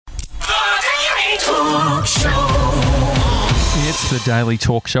Talk Show. It's the Daily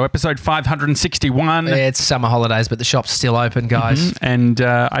Talk Show, episode 561. Yeah, it's summer holidays, but the shop's still open, guys. And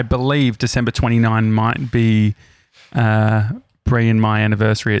I believe December 29 might be Brie and my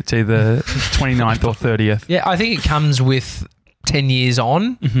anniversary. It's either 29th or 30th. Yeah, I think it comes with 10 years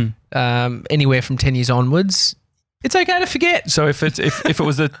on, anywhere from 10 years onwards. It's okay to forget. So if it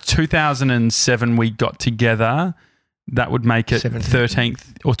was the 2007 we got together, that would make it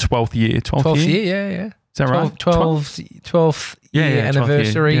 13th or 12th year. 12th year, yeah. Is that right? 12th year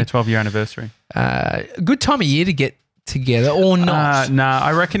anniversary. 12-year anniversary. Good time of year to get together or not? No,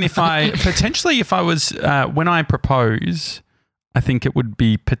 I reckon if I was, when I propose, I think it would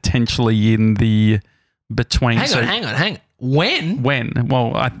be potentially in the between. Hang on. When?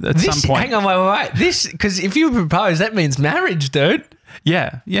 Well, at some point. Hang on, wait. This, because if you propose, that means marriage, dude.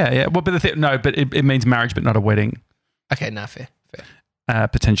 Yeah. Well, but it means marriage, but not a wedding. Okay, no, fair.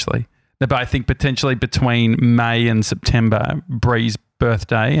 Potentially. But I think potentially between May and September, Bree's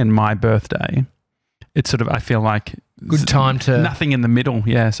birthday and my birthday, it's sort of, I feel like good time to nothing in the middle.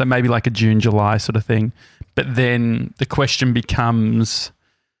 Yeah. So maybe like a June, July sort of thing. But then the question becomes,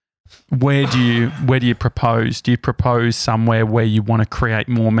 where do you propose? Do you propose somewhere where you want to create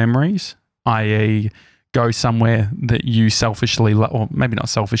more memories, i.e., go somewhere that you selfishly or maybe not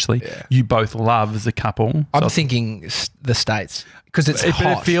selfishly, you both love as a couple? I'm thinking the States because it's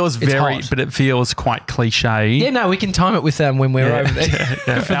hot. But it feels quite cliche. Yeah, no, we can time it with when we're over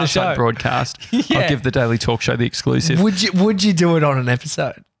there for the show broadcast. I'll give the Daily Talk Show the exclusive. Would you do it on an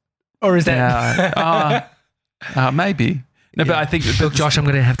episode, or is that maybe? No, but I think... Look, Josh, I'm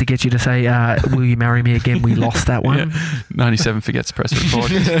going to have to get you to say, will you marry me again? We lost that one. 97 forgets press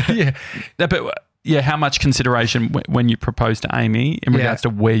record. No, but how much consideration when you propose to Amy in regards to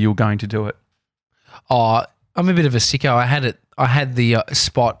where you're going to do it? Oh, I'm a bit of a sicko. I had the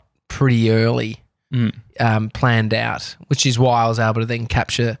spot pretty early planned out, which is why I was able to then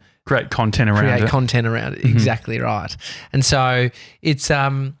create content around it. Exactly right. And so it's,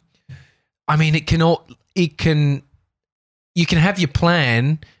 you can have your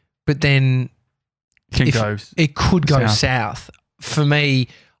plan, but then it could go south. For me,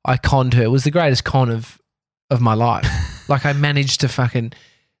 I conned her. It was the greatest con of my life. Like I managed to fucking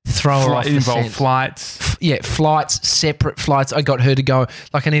throw her off the scent. Flights. Flights, separate flights. I got her to go.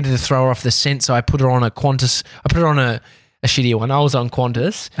 Like I needed to throw her off the scent, so I put her on a Qantas. I put her on a shittier one. I was on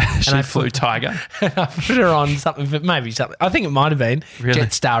Qantas. She flew Tiger. I put her on something, maybe something. I think it might have been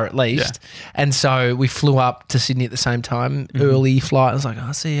Jetstar at least. Yeah. And so we flew up to Sydney at the same time, early flight. I was like,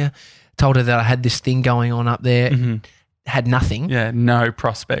 I'll see you. Told her that I had this thing going on up there. Had nothing. Yeah, no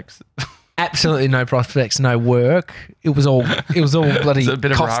prospects. Absolutely no prospects, no work. It was all bloody a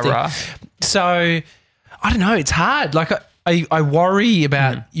bit costing. Of rah-rah. So I don't know. It's hard. Like I worry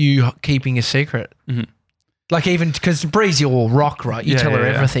about you keeping a secret. Like even because Bree's your rock, right? You tell her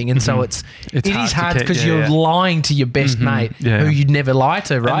everything, and so it is hard because you're lying to your best mate who you'd never lie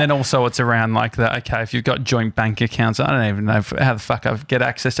to, right? And then also it's around like that. Okay, if you've got joint bank accounts, I don't even know how the fuck I get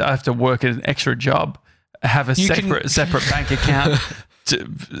access to. I have to work at an extra job, have a separate bank account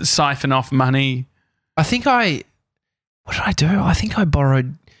to siphon off money. What did I do? I think I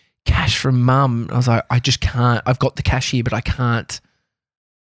borrowed cash from Mum. I was like, I just can't. I've got the cash here, but I can't.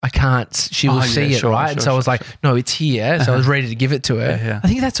 She will see it, right? And so I was like, no, it's here. So I was ready to give it to her. I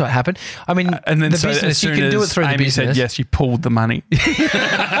think that's what happened. I mean, and then the business, you can do it through Amy the business. said, yes, you pulled the money.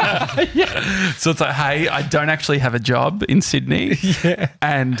 So it's like, hey, I don't actually have a job in Sydney.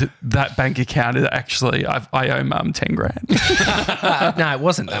 And that bank account is actually, I owe Mum 10 grand. No, it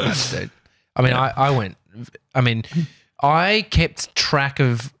wasn't that much, dude. I mean, I kept track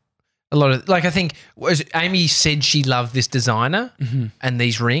of a lot of, like I think Amy said she loved this designer and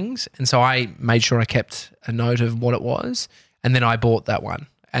these rings, and so I made sure I kept a note of what it was, and then I bought that one,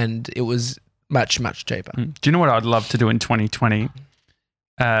 and it was much, much cheaper. Do you know what I'd love to do in 2020?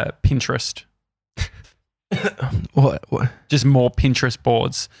 Pinterest. What? Just more Pinterest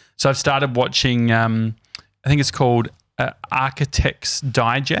boards. So I've started watching, I think it's called Architects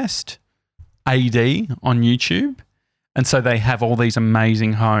Digest, AD, on YouTube. And so they have all these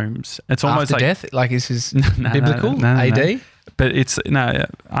amazing homes. It's almost After like death, like this is biblical. No, AD, no. But it's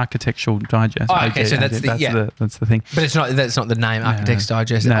Architectural Digest. Oh, okay, so that's the thing. But it's not. That's not the name. Architects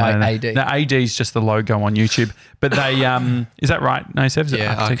Digest. No. AD. No, AD is just the logo on YouTube. But they is that right? No, Seb?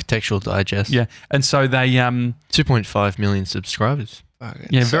 Architectural Digest. Yeah, and so they 2.5 million subscribers.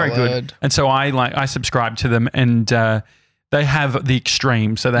 Yeah, very good. And so I subscribe to them, and they have the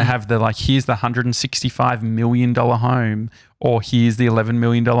extreme. So they have here's the $165 million home, or here's the $11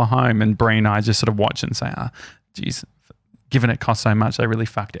 million home. And Bree and I just sort of watch and say, geez, given it costs so much, they really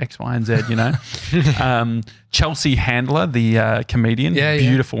fucked X, Y, and Z, you know. Chelsea Handler, the comedian,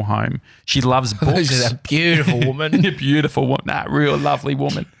 beautiful home. She loves books. She's a beautiful woman. A beautiful woman. Nah, real lovely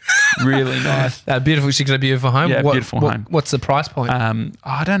woman. Really nice. Beautiful. She's got a beautiful home. Yeah, beautiful home. What's the price point?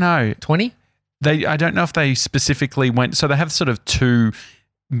 I don't know. 20? I don't know if they specifically went. So they have sort of two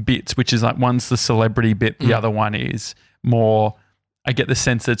bits, which is like one's the celebrity bit, the other one is more. I get the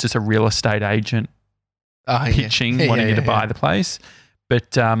sense that it's just a real estate agent pitching, wanting you to buy the place.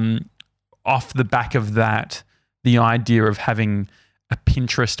 But off the back of that, the idea of having a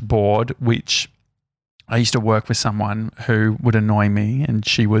Pinterest board, which I used to work with someone who would annoy me, and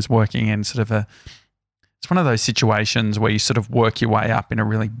she was working in sort of it's one of those situations where you sort of work your way up in a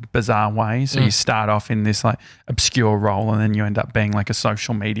really bizarre way. So you start off in this like obscure role and then you end up being like a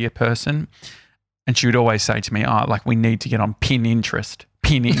social media person. And she would always say to me, like we need to get on Pinterest.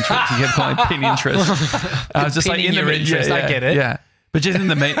 Pinterest. You get calling Pinterest. I was just like, in the interest, I get it. Yeah. But just in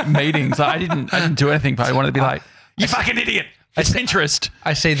the meetings, like, I didn't do anything, but I wanted to be like, you fucking idiot. It's Pinterest.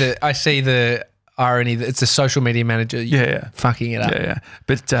 I see the irony that it's a social media manager fucking it up. Yeah.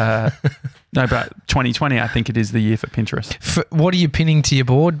 But no, but 2020, I think it is the year for Pinterest. What are you pinning to your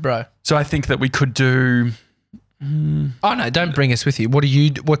board, bro? So I think that we could do. Oh no! Don't bring us with you. What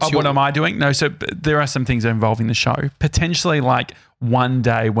am I doing? No, so there are some things involving the show. Potentially, like one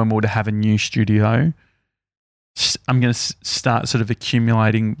day when we're to have a new studio, I'm going to start sort of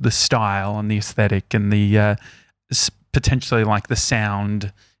accumulating the style and the aesthetic and the potentially like the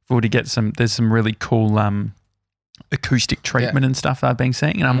sound. If we were to get there's some really cool acoustic treatment and stuff that I've been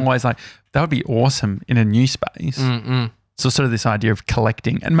seeing, and I'm always like, that would be awesome in a new space. So sort of this idea of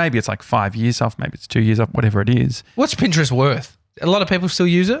collecting, and maybe it's like 5 years off, maybe it's 2 years off, whatever it is. What's Pinterest worth? A lot of people still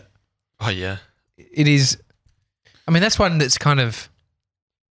use it. Oh yeah, it is. I mean, that's one that's kind of.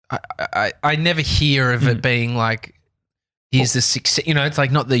 I never hear of it being like, here's the success. You know, it's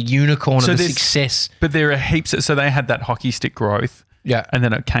like not the unicorn of the success. But there are heaps. So they had that hockey stick growth. Yeah, and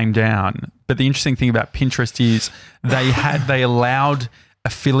then it came down. But the interesting thing about Pinterest is they allowed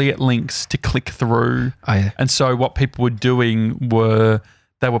affiliate links to click through. Oh, yeah. And so what people were doing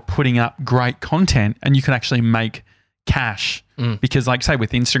they were putting up great content and you can actually make cash because like say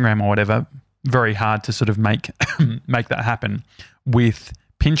with Instagram or whatever, very hard to sort of make that happen. With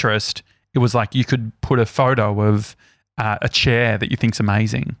Pinterest, it was like you could put a photo of a chair that you think's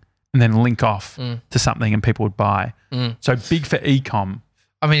amazing and then link off to something and people would buy. So big for e-com.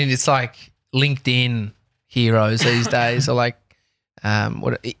 I mean, it's like LinkedIn heroes these days or like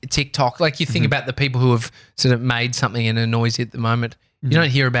TikTok. Like you think about the people who have sort of made something and annoys you at the moment. You don't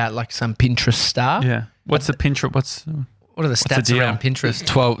hear about like some Pinterest star. Yeah. What's the Pinterest? What are the stats around Pinterest?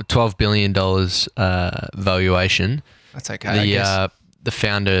 $12 billion valuation. That's okay. The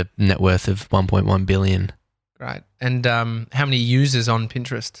founder net worth of 1.1 billion. Right. And how many users on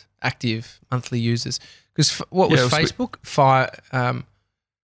Pinterest? Active monthly users? Because what was Facebook?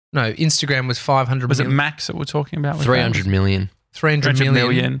 Instagram was 500 was million. Was it Max that we're talking about? 300 million. 300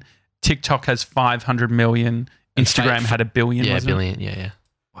 million. TikTok has 500 million. Instagram had 1 billion. Yeah, billion. Yeah.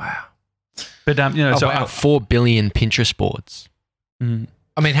 Wow. But so 4 billion Pinterest boards. I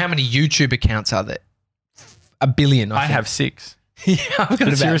mean, how many YouTube accounts are there? 1 billion. I have 6. Yeah, I've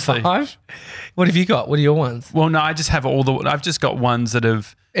got about 5. What have you got? What are your ones? Well, no, I just have I've just got ones that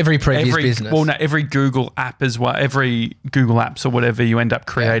have every business. Well, no, every Google app as well. Every Google apps or whatever, you end up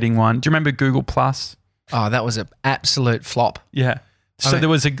creating one. Do you remember Google Plus? Oh, that was an absolute flop. Yeah. So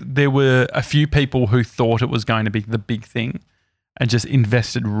there were a few people who thought it was going to be the big thing and just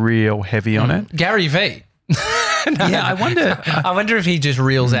invested real heavy on it. Gary V. I wonder if he just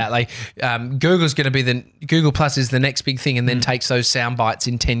reels out like Google's going to be Google Plus is the next big thing, and then takes those sound bites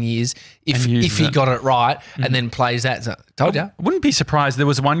in 10 years if he got it right, and then plays that. So, told you. I wouldn't be surprised. There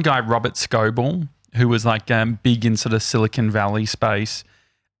was one guy, Robert Scoble, who was like big in sort of Silicon Valley space,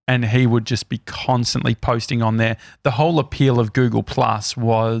 and he would just be constantly posting on there. The whole appeal of Google Plus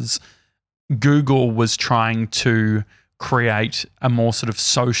was Google was trying to create a more sort of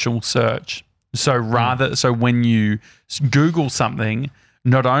social search. So so when you Google something,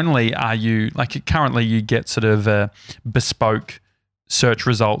 not only are you like currently you get sort of bespoke search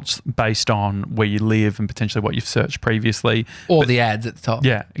results based on where you live and potentially what you've searched previously, or the ads at the top.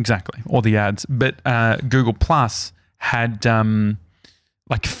 Yeah, exactly, or the ads. But Google Plus had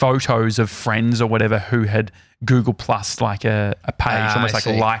like photos of friends or whatever who had Google Plus like a page, almost like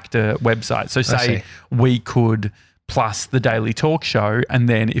liked a website. So say we could plus the Daily Talk Show, and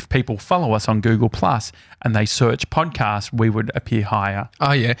then if people follow us on Google Plus and they search podcast, we would appear higher.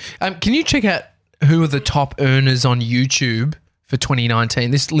 Oh yeah. Can you check out who are the top earners on YouTube for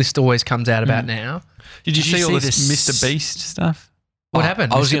 2019. This list always comes out about now. Did you see all this this Mr. Beast stuff? What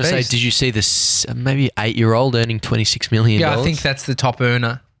happened? I was Mr. going to say, Beast? did you see this maybe 8-year-old earning $26 million? Yeah, I think that's the top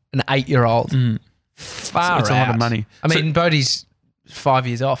earner, an 8-year-old. Far It's a lot of out. money. I mean, Bodie's 5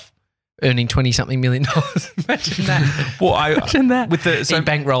 years off, earning $20-something million. Imagine that. Well, Imagine that. with the He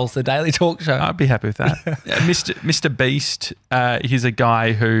bankrolls the Daily Talk Show. I'd be happy with that. Mr. Beast, he's a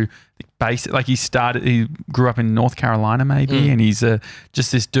guy who he grew up in North Carolina maybe, and he's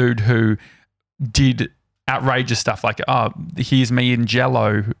just this dude who did outrageous stuff like, here's me in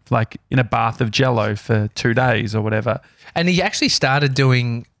Jello, like in a bath of Jello for 2 days or whatever. And he actually started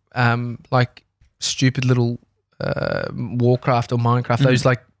doing like stupid little Warcraft or Minecraft, those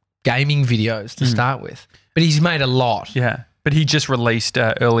like gaming videos to start with. But he's made a lot. Yeah, but he just released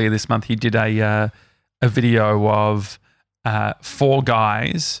earlier this month. He did a video of 4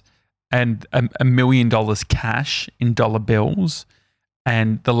 guys and $1 million cash in dollar bills,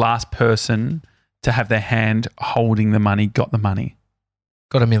 and the last person to have their hand holding the money got the money.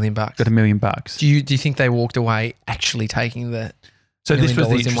 Got $1 million. Got $1 million. Do you think they walked away actually taking the So this was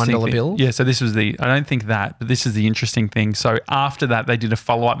the $1 million in interesting $1 thing. bill? Yeah, so this was I don't think that, but this is the interesting thing. So after that, they did a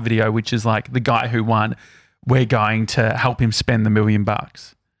follow-up video, which is like, the guy who won, we're going to help him spend the $1 million.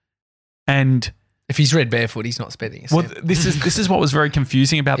 And If he's red barefoot, he's not spending a well, cent. this is what was very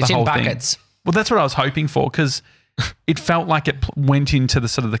confusing about It's the in whole thing. buckets. Well, that's what I was hoping for, because it felt like it went into the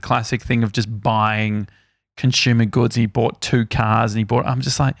sort of the classic thing of just buying consumer goods. He bought 2 cars, and I'm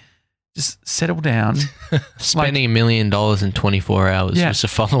just like, just settle down. Spending $1 million in 24 hours was a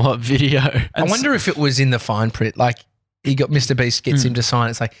follow-up video. I wonder if it was in the fine print. Like, he got Mr. Beast gets him to sign.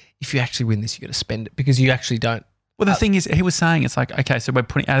 It's like, if you actually win this, you got to spend it, because you actually don't. Well, the thing is, he was saying, it's like, okay, so we're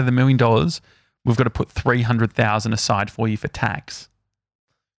putting out of the $1 million, we've got to put $300,000 aside for you for tax.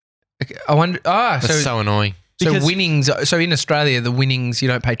 Okay, I wonder. That's so annoying. So Because- winnings. So in Australia, the winnings, you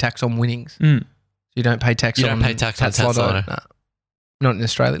don't pay tax on winnings. Mm. You don't pay tax You on don't pay tax on Tats Lotto. Tats Lotto. No, not in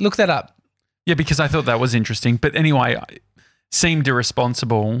Australia. Look that up. Yeah, because I thought that was interesting. But anyway, I seemed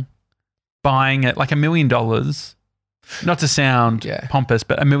irresponsible buying it like $1 million. Not to sound pompous,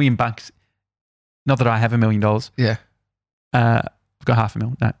 but $1 million. Not that I have $1 million. Yeah. I've got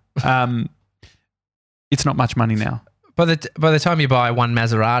 $500,000. No. It's not much money now. By the time you buy one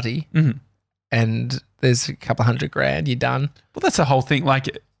Maserati Mhm. and there's a couple $100,000, you're done. Well, that's the whole thing.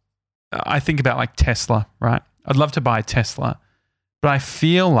 Like, I think about like Tesla, right? I'd love to buy a Tesla, but I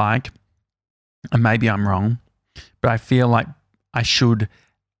feel like, and maybe I'm wrong, but I feel like I should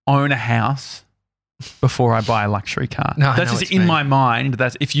own a house before I buy a luxury car. No, I that's know just what you in mean. my mind.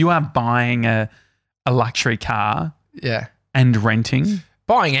 That if you are buying a luxury car Yeah. and renting,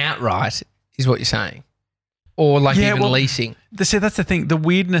 Buying outright is what you're saying. Or like even leasing. See, that's the thing. The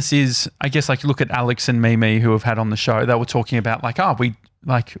weirdness is, I guess, like, look at Alex and Mimi, who have had on the show. They were talking about like,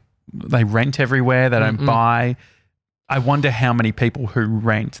 they rent everywhere. They don't buy. I wonder how many people who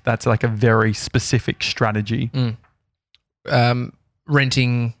rent. That's like a very specific strategy.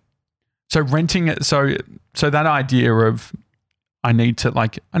 Renting. So renting it. So that idea of I need to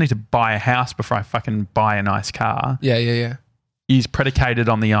buy a house before I fucking buy a nice car. Yeah. Is predicated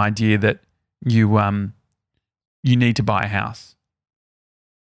on the idea that you need to buy a house.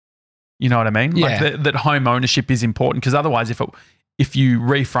 You know what I mean? Yeah. Like that home ownership is important, because otherwise if you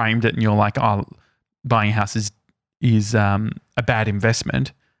reframed it and you're like, oh, buying a house is a bad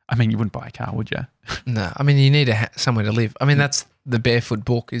investment, I mean, you wouldn't buy a car, would you? No, I mean, you need somewhere to live. I mean, that's the Barefoot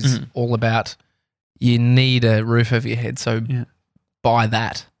book is all about. You need a roof over your head, so buy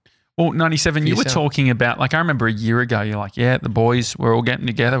that. Well, 97, you were yourself. talking about, like, I remember a year ago, you're like, yeah, the boys, we're all getting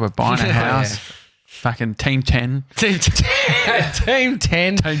together, we're buying a house. Fucking Team 10. Team 10. Team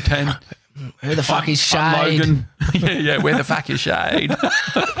 10. Who the fuck is I'm Shade? Logan. yeah, where the fuck is Shade?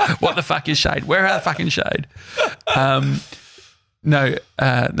 What the fuck is Shade? Where are the fucking Shade? No,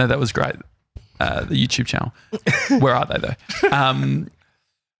 that was great. The YouTube channel. Where are they though?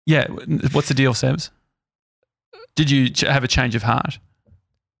 Yeah, what's the deal, Sebs? Did you have a change of heart?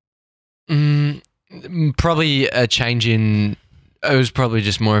 Probably a change in. It was probably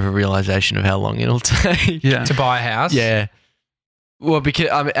just more of a realization of how long it'll take. Yeah, To buy a house? Yeah. Well, because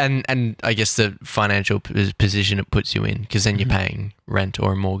and I guess the financial position it puts you in, because then you're paying rent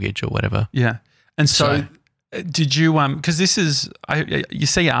or a mortgage or whatever. yeah. And so did you because this is you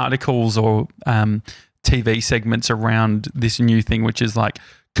see articles or TV segments around this new thing, which is like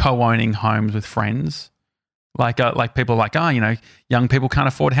co-owning homes with friends. Like people are like, young people can't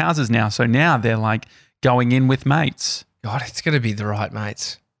afford houses now, so now they're like going in with mates. God, it's going to be the right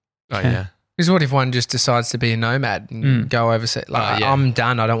mates. Oh yeah. Because what if one just decides to be a nomad and go overseas? Like, yeah. I'm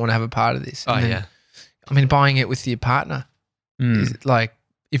done. I don't want to have a part of this. Oh And then, yeah. I mean, buying it with your partner. Is it like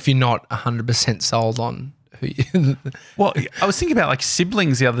if you're not 100% sold on who you Well, I was thinking about like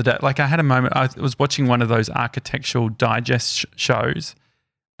siblings the other day. Like I had a moment, I was watching one of those architectural digest shows,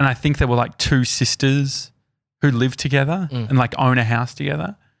 and I think there were like two sisters who lived together and like own a house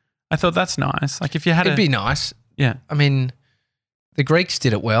together. I thought that's nice. Like if you had it'd be nice. yeah. I mean, the Greeks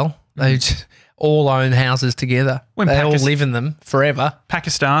did it well. They just all own houses together. They all live in them forever.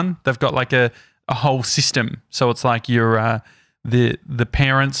 Pakistan, they've got like a whole system. So it's like you're the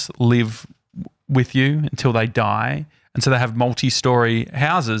parents live with you until they die, and so they have multi-story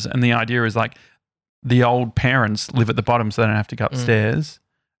houses. And the idea is like the old parents live at the bottom, so they don't have to go upstairs,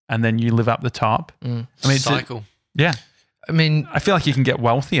 and then you live up the top. I mean, cycle. Yeah. I mean, I feel like you can get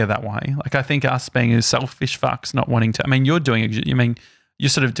wealthier that way. Like I think us being as selfish fucks, not wanting to. I mean, you're doing it. I mean, you're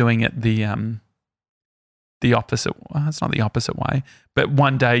sort of doing it the opposite. Well, it's not the opposite way, but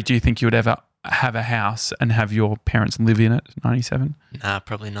one day, do you think you would ever have a house and have your parents live in it? 97. Nah,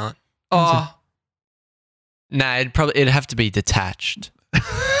 probably not. Oh, nah. It'd have to be detached.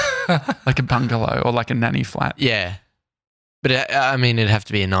 Like a bungalow or like a nanny flat. Yeah, but I mean, it'd have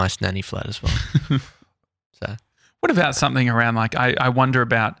to be a nice nanny flat as well. So. What about something around like I wonder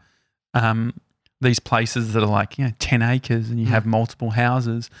about these places that are like 10 acres and you have multiple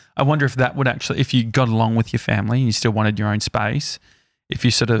houses. I wonder if that would actually, if you got along with your family and you still wanted your own space, if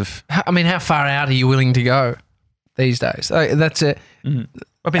you sort of. I mean, how far out are you willing to go these days? That's it.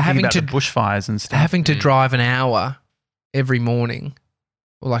 I've been thinking about the bushfires and stuff. Having to drive an hour every morning,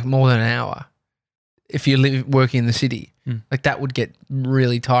 or like more than an hour, if you working in the city, like that would get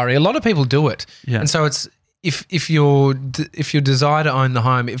really tiring. A lot of people do it, and so it's. If your desire to own the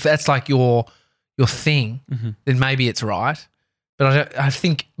home, if that's like your thing, then maybe it's right. But I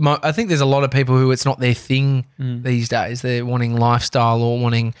think there's a lot of people who it's not their thing these days. They're wanting lifestyle or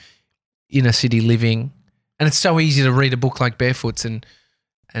wanting inner city living, and it's so easy to read a book like Barefoots and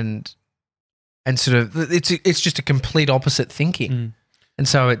sort of it's just a complete opposite thinking, and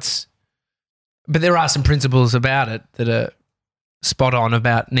so it's. But there are some principles about it that are spot on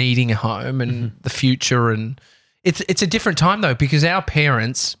about needing a home and the future, and it's a different time though, because our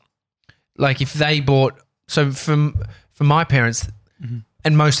parents, like if they bought, so for my parents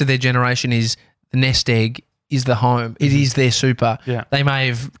and most of their generation, is the nest egg is the home. It is their super. Yeah. They may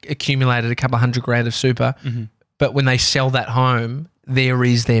have accumulated a couple $100,000 of super, but when they sell that home, there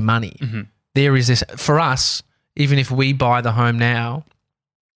is their money. There is this for us. Even if we buy the home now,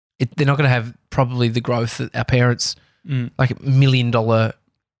 they're not going to have probably the growth that our parents. Like $1 million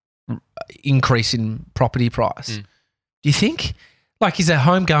increase in property price. Do you think? Like, is a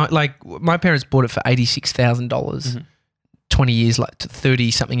home going? Like, my parents bought it for $86,000. 20 years, like 30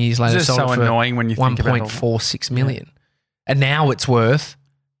 something years later, it's so annoying when you think about it. 1.46 million, and now it's worth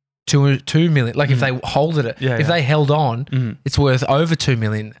 $2 million. Like, if they holded it, if they held on, it's worth over $2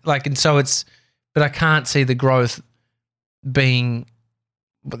 million. Like, and so it's. But I can't see the growth being.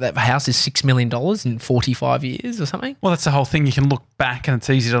 But that house is $6 million in 45 years or something. Well, that's the whole thing. You can look back, and it's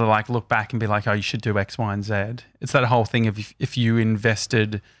easy to like look back and be like, "Oh, you should do X, Y, and Z." It's that whole thing of if you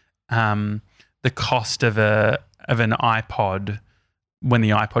invested the cost of an iPod when the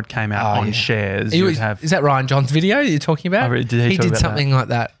iPod came out on shares, you would have. Is that Ryan John's video you're talking about? He did something like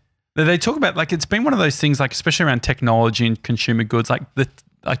that. They talk about like it's been one of those things, like especially around technology and consumer goods, like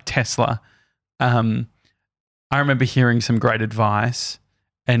Tesla. I remember hearing some great advice.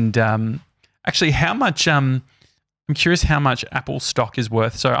 And actually, how much? I'm curious how much Apple stock is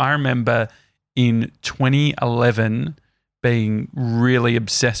worth. So I remember in 2011 being really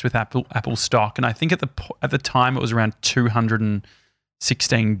obsessed with Apple stock, and I think at the time it was around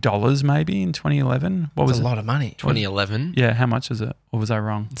 $216 maybe in 2011. What was a lot of money? 2011. Yeah, how much is it? Or was I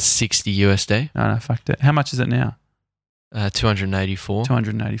wrong? $60 USD. No, fucked it. How much is it now? 284.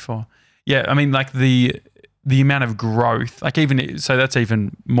 284. Yeah, I mean, like the amount of growth, like even so, that's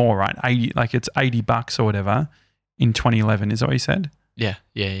even more, right? 80, like it's $80 or whatever in 2011. Is that what you said? Yeah.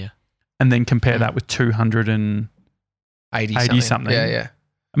 And then compare that with 280 something. Yeah.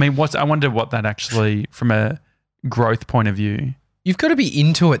 I mean, I wonder what that actually, from a growth point of view. You've got to be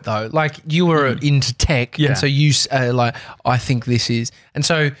into it though. Like you were into tech, and so you like, I think this is, and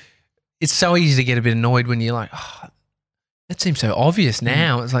so it's so easy to get a bit annoyed when you're like, oh, that seems so obvious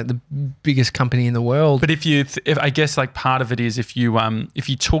now. It's like the biggest company in the world. But if I guess like part of it is if you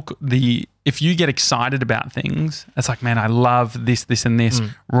get excited about things, it's like, man, I love this, this, and this,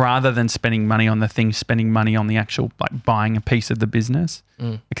 rather than spending money on the thing, spending money on the actual like buying a piece of the business.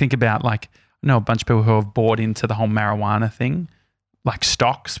 I think about like I know a bunch of people who have bought into the whole marijuana thing, like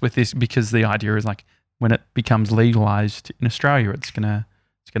stocks with this, because the idea is like when it becomes legalized in Australia, it's gonna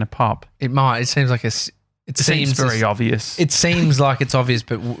pop. It might. It seems like It seems very obvious. It seems like it's obvious,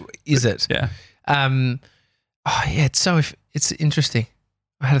 but is it? Yeah. It's interesting.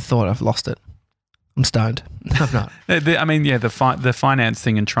 I had a thought. I've lost it. I'm stoned. No, I'm not. The finance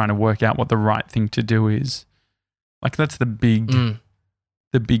thing and trying to work out what the right thing to do is, like, that's the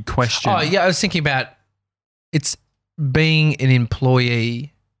big question. Oh yeah, I was thinking about it's being an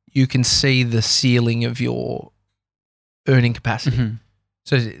employee. You can see the ceiling of your earning capacity. Mm-hmm.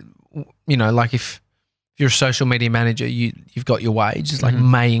 So, like if you're a social media manager, you've got your wage. It's like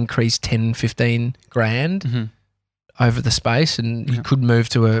may increase 10, 15 grand over the space, and you could move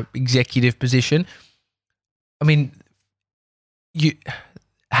to a executive position. I mean, you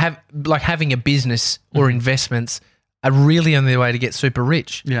have having a business or investments are really only the way to get super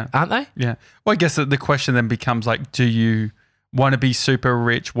rich, aren't they? Yeah. Well, I guess the question then becomes like, do you want to be super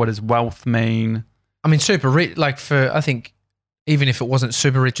rich? What does wealth mean? I mean, super rich, I think even if it wasn't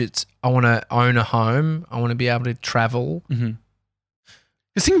super rich, it's I want to own a home. I want to be able to travel. Mm-hmm.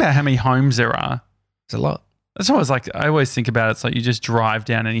 Just think about how many homes there are. It's a lot. That's always I always think about it. It's like you just drive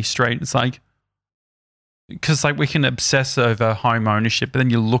down any street. It's like, because we can obsess over home ownership, but then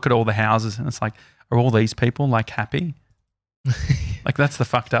you look at all the houses and it's like, are all these people happy? That's the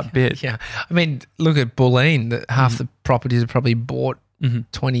fucked up bit. Yeah. I mean, look at Bulleen. Half the properties are probably bought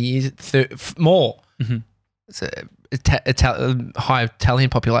 20 years, more. Mm-hmm. It's a high Italian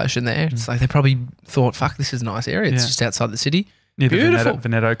population there. It's like they probably thought, fuck, this is a nice area. It's just outside the city. Near Beautiful. the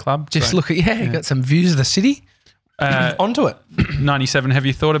Veneto Club. Just look at, you got some views of the city. Onto it. 97, have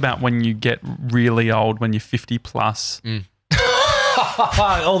you thought about when you get really old, when you're 50 plus?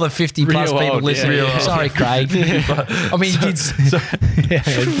 All the 50 plus real people old, listening. Yeah. Sorry, Craig. I mean,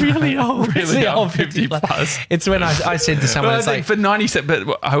 really old 50 plus. It's when I said to someone, it's like, for 97,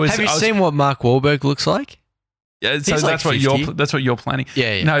 but Have you seen what Mark Wahlberg looks like? Yeah, so that's what you're planning.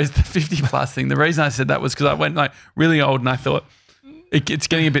 Yeah. No, it's the 50 plus thing. The reason I said that was because I went really old and I thought it's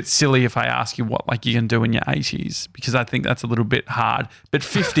getting a bit silly if I ask you what you can do in your 80s, because I think that's a little bit hard. But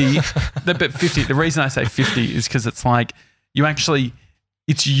 50, the reason I say 50 is because it's like you actually,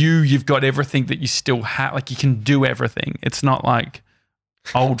 it's you've got everything that you still have. You can do everything. It's not like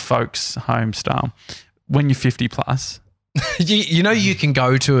old folks home style. When you're 50 plus. you can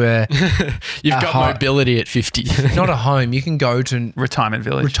go to a you've got mobility at 50. Not a home, you can go to retirement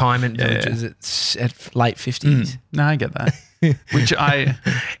villages at late 50s. No, I get that. Which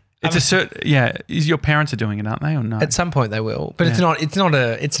it's a certain, is your parents are doing it, aren't they, or no? At some point they will, but it's not.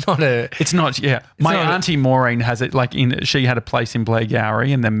 My auntie Maureen has it she had a place in Blair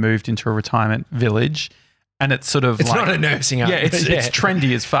Gowrie and then moved into a retirement village. And it's sort of it's not a nursing home. Yeah, it's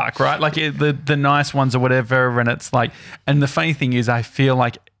trendy as fuck, right? The nice ones or whatever. And it's and the funny thing is, I feel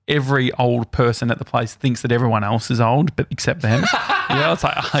like every old person at the place thinks that everyone else is old, but except them. It's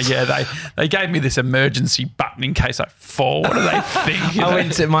like, they gave me this emergency button in case I fall. What do they think? I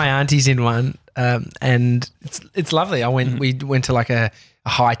went to my auntie's in one, and it's lovely. We went to a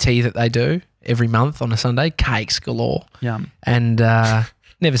high tea that they do every month on a Sunday, cakes galore. Yum. And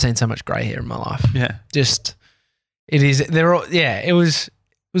never seen so much grey hair in my life. Yeah. Just, it is, they're all, it was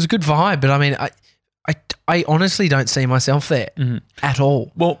a good vibe, but I mean, I honestly don't see myself there at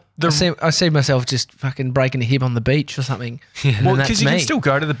all. Well, I see myself just fucking breaking a hip on the beach or something. Well, because you can still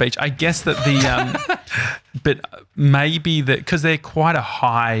go to the beach. I guess that but maybe that, because they're quite a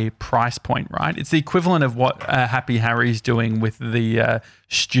high price point, right? It's the equivalent of what Happy Harry's doing with the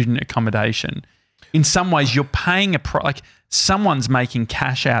student accommodation. In some ways, you're paying someone's making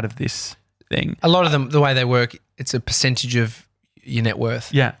cash out of this thing. A lot of them, the way they work, it's a percentage of your net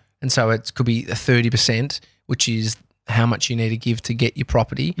worth. Yeah. And so it could be a 30%, which is how much you need to give to get your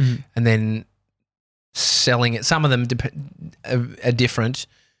property, and then selling it. Some of them are different.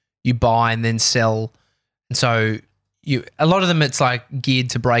 You buy and then sell. And so a lot of them, it's geared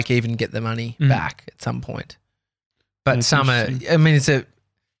to break even, get the money back at some point. But That's some are, I mean, it's a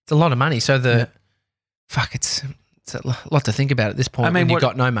lot of money. So it's a lot to think about at this point when you've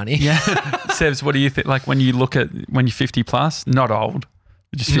got no money. Yeah. Sevs, what do you think? When you look at when you're 50 plus, not old,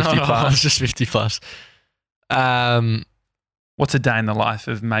 just 50 plus. Just 50 plus. What's a day in the life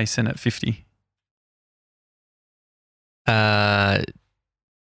of Mason at 50? Maybe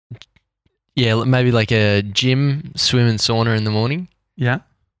a gym, swim and sauna in the morning. Yeah.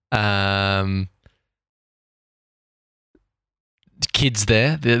 Kids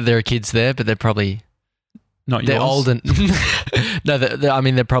there. There are kids there, but they're probably not yours. They're old and no.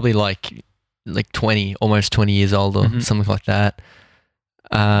 They're probably 20, almost 20 years old or something like that.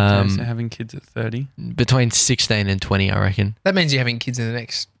 So having kids at 30? Between 16 and 20, I reckon. That means you're having kids in the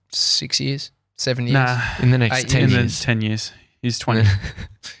next 6 years, 7 years? Nah. In the next 10 years. 10 years. He's 20.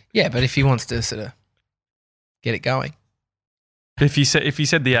 Yeah, but if he wants to sort of get it going. But if you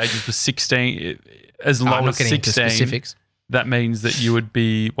said the ages was 16, as low I'm not as getting into 16, specifics. that means that you would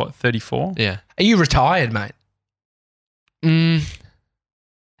be, what, 34? Yeah. Are you retired, mate?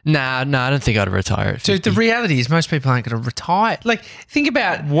 Nah, I don't think I'd retire at So 50. the reality is most people aren't going to retire. Like, think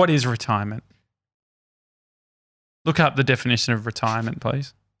about What is retirement? Look up the definition of retirement,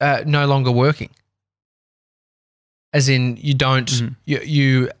 please. no longer working. As in, you don't,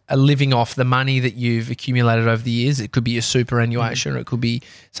 you are living off the money that you've accumulated over the years. It could be a superannuation or it could be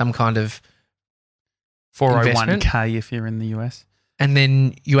some kind of 401k if you're in the US. and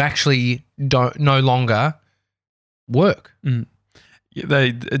then you actually no longer work. Yeah,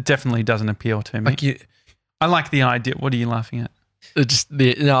 it definitely doesn't appeal to me. Like I like the idea. What are you laughing at?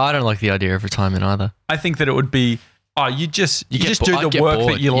 No, I don't like the idea of retirement either. I think that it would be, you just do I'd the get work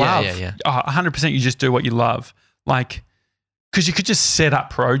bored. that you Yeah, love. yeah. 100% you just do what you love. Like, because you could just set up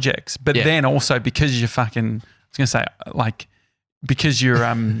projects, but then also because you're fucking, I was going to say, like, because you're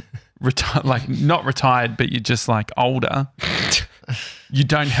like not retired, but you're just like older, you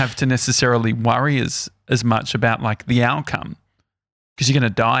don't have to necessarily worry as much about like the outcome. Because you're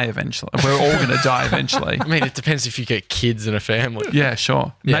going to die eventually. We're all going to die eventually. I mean, it depends if you get kids and a family. Yeah,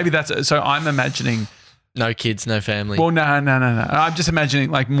 sure. Yeah. Maybe that's so. I'm imagining. No kids, no family. Well, no. I'm just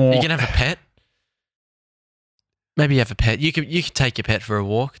imagining like more. You can have a pet. Maybe you have a pet. You could take your pet for a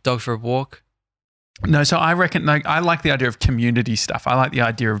walk, dog for a walk. No, so I reckon like I like the idea of community stuff. I like the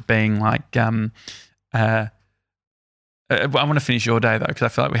idea of being like. I want to finish your day though because I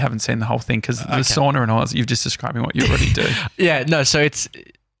feel like we haven't seen the whole thing because the sauna and all that. You've just describing what you already do. Yeah, no. So it's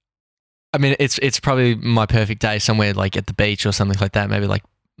probably my perfect day somewhere like at the beach or something like that.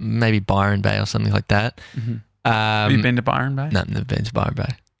 Maybe Byron Bay or something like that. Mm-hmm. Have you been to Byron Bay? No, never been to Byron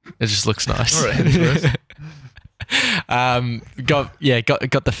Bay. It just looks nice. All right, got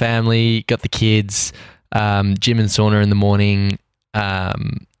the family, got the kids, gym and sauna in the morning.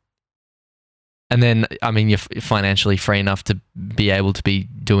 And then, I mean, you're financially free enough to be able to be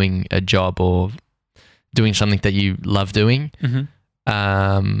doing a job or doing something that you love doing.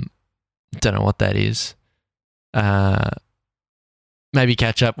 Mm-hmm. Don't know what that is. Maybe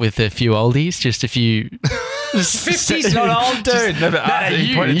catch up with a few oldies, just a few. 50's not old, dude. No, but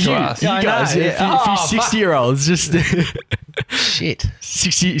you pointed to us. You guys, a few 60-year-olds, just Shit.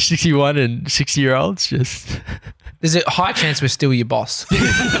 61 and 60-year-olds, just. There's a high chance we're still your boss.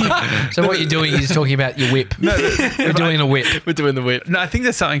 So what you're doing is talking about your whip. We're doing a whip. We're doing the whip. No, I think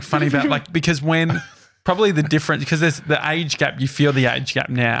there's something funny about like because when probably the difference because there's the age gap. You feel the age gap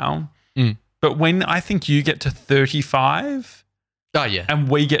now, but when I think you get to 35, oh yeah, and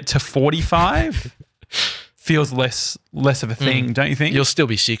we get to 45, feels less of a thing, don't you think? You'll still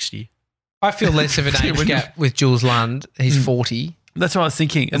be 60. I feel less of an age gap with Jules Lund. He's 40. That's what I was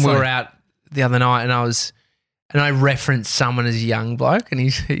thinking. And we were out the other night and I referenced someone as a young bloke and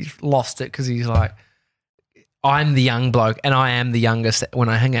he's lost it because he's like, I'm the young bloke and I am the youngest when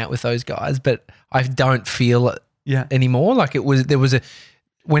I hang out with those guys, but I don't feel it anymore. Like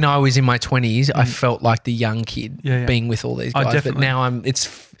when I was in my 20s, I felt like the young kid being with all these guys, but now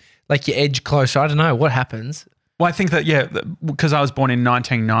it's like you edge closer. I don't know what happens. Well, I think that, because I was born in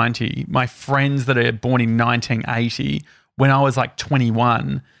 1990, my friends that are born in 1980, when I was like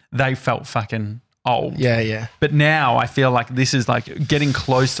 21, they felt fucking old. Yeah. But now I feel like this is like getting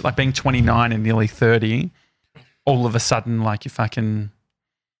close to like being 29 and nearly 30. All of a sudden, like you fucking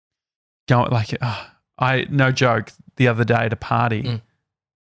go like, no joke. The other day at a party,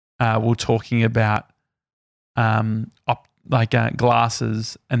 we're talking about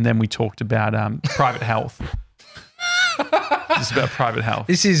glasses, and then we talked about private health. Just about private health.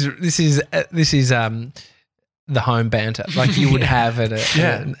 This is the home banter like you would have at a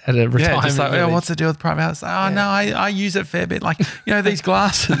retirement. Yeah, just like, village. what's the deal with private health? No, I use it a fair bit. Like, these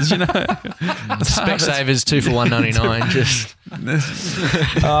glasses, Specsavers 2 for $1.99. Just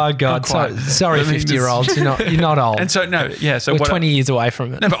oh God, sorry, 50-year-olds, you're not old. And so so we're 20 years away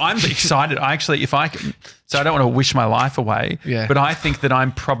from it. No, but I'm excited. I actually, if I can, so I don't want to wish my life away. Yeah. But I think that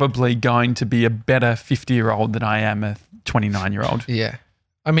I'm probably going to be a better 50-year-old than I am a 29-year-old. Yeah.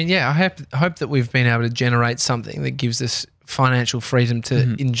 I mean, I hope that we've been able to generate something that gives us financial freedom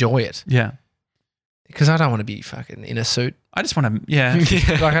to enjoy it. Yeah. Because I don't want to be fucking in a suit. I just want to,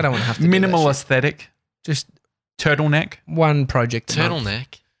 Like I don't want to have to minimal do that aesthetic. Just turtleneck. One project a month.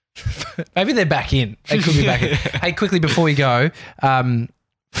 turtleneck. Maybe they're back in. They could be back in. Hey, quickly before we go,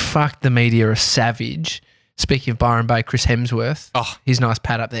 fuck the media are savage. Speaking of Byron Bay, Chris Hemsworth, his nice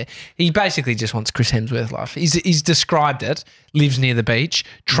pad up there. He basically just wants Chris Hemsworth life. He's described it, lives near the beach,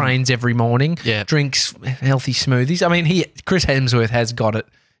 trains every morning, drinks healthy smoothies. I mean, Chris Hemsworth has got it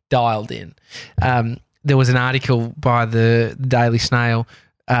dialed in. there was an article by the Daily Snail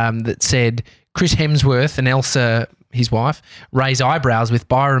that said Chris Hemsworth and Elsa, his wife, raise eyebrows with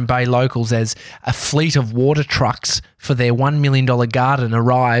Byron Bay locals as a fleet of water trucks for their $1 million garden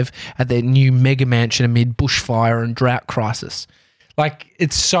arrive at their new mega mansion amid bushfire and drought crisis. Like,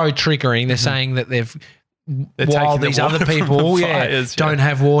 it's so triggering. They're saying that while these other people don't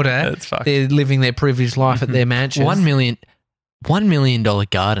have water, they're living their privileged life at their mansions. $1 million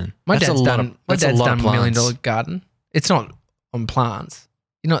garden. My dad's done a $1 million plants. garden. It's not on plants.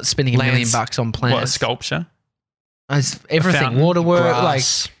 You're not spending $1 million on plants. What, a sculpture? It's everything. fountain, Water work,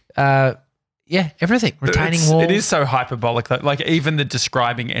 grass. everything. Retaining walls. It is so hyperbolic though. Like, even the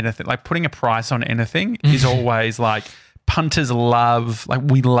describing anything, like putting a price on anything is always like, punters love, like,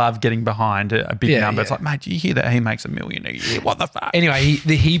 we love getting behind a big number. It's like, mate, do you hear that he makes $1 million a year? What the fuck? Anyway,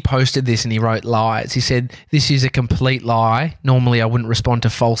 he posted this and he wrote lies. He said, this is a complete lie. Normally I wouldn't respond to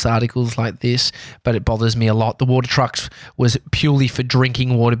false articles like this, but it bothers me a lot. The water trucks was purely for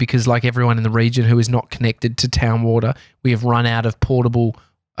drinking water because, like everyone in the region who is not connected to town water, we have run out of potable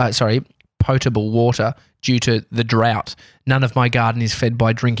water due to the drought. None of my garden is fed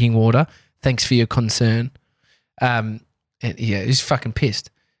by drinking water. Thanks for your concern. And he's fucking pissed.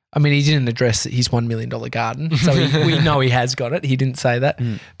 I mean, he didn't address his $1 million garden, so we know he has got it. He didn't say that.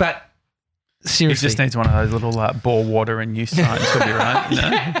 But seriously. He just needs one of those little bore water in use signs, would be right. You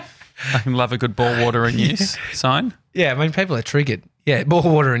know? I can love a good bore water in use sign. Yeah, I mean, people are triggered. Yeah, bore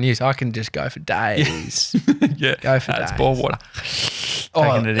water in use. I can just go for days. Yeah, go for days. It's bore water.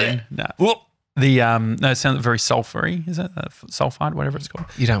 Taking it in. No. It sounds very sulfury. Is it sulfide, whatever it's called?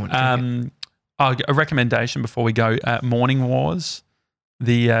 You don't want to drink it. A recommendation before we go: Morning Wars,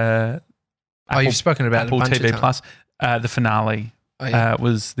 the you've spoken about Apple it a bunch TV of Plus. The finale Oh,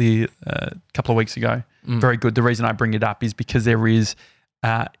 was the couple of weeks ago. Very good. The reason I bring it up is because there is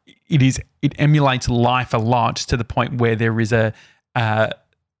it emulates life a lot to the point where there is a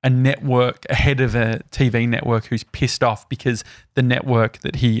network, a head of a TV network who's pissed off because the network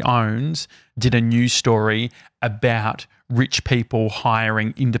that he owns did a news story about rich people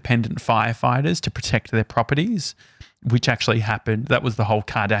hiring independent firefighters to protect their properties, which actually happened. That was the whole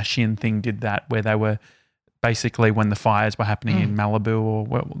Kardashian thing, did that, where they were basically, when the fires were happening in Malibu or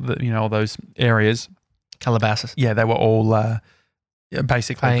all those areas. Calabasas. Yeah, they were all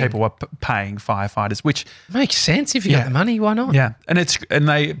basically people were paying firefighters, which makes sense if you got the money. Why not? Yeah, and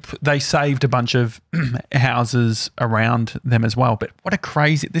they saved a bunch of houses around them as well. But what a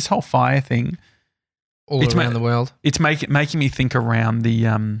crazy, this whole fire thing. All around the world. It's making me think around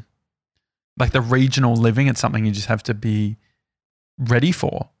the like the regional living. It's something you just have to be ready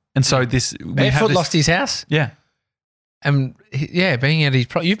for. And so Barefoot lost his house. Yeah. And being at his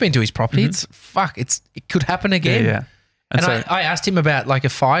you've been to his property. It's it could happen again. Yeah. And I asked him about like a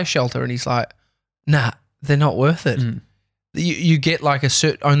fire shelter, and he's like, "Nah, they're not worth it. You get like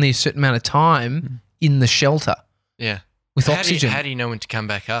only a certain amount of time in the shelter. Yeah, with oxygen. How do you know when to come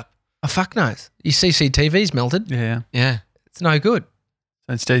back up? Oh, fuck knows. Your CCTV's melted. Yeah. It's no good.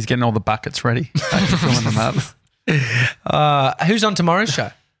 So instead, he's getting all the buckets ready, filling them up. Who's on tomorrow's show?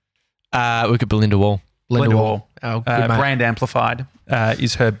 We've got Belinda Wall. Belinda Wall. Oh, good mate. Brand Amplified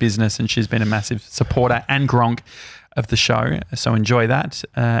is her business, and she's been a massive supporter and Gronk of the show. So enjoy that,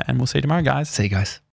 and we'll see you tomorrow, guys. See you guys.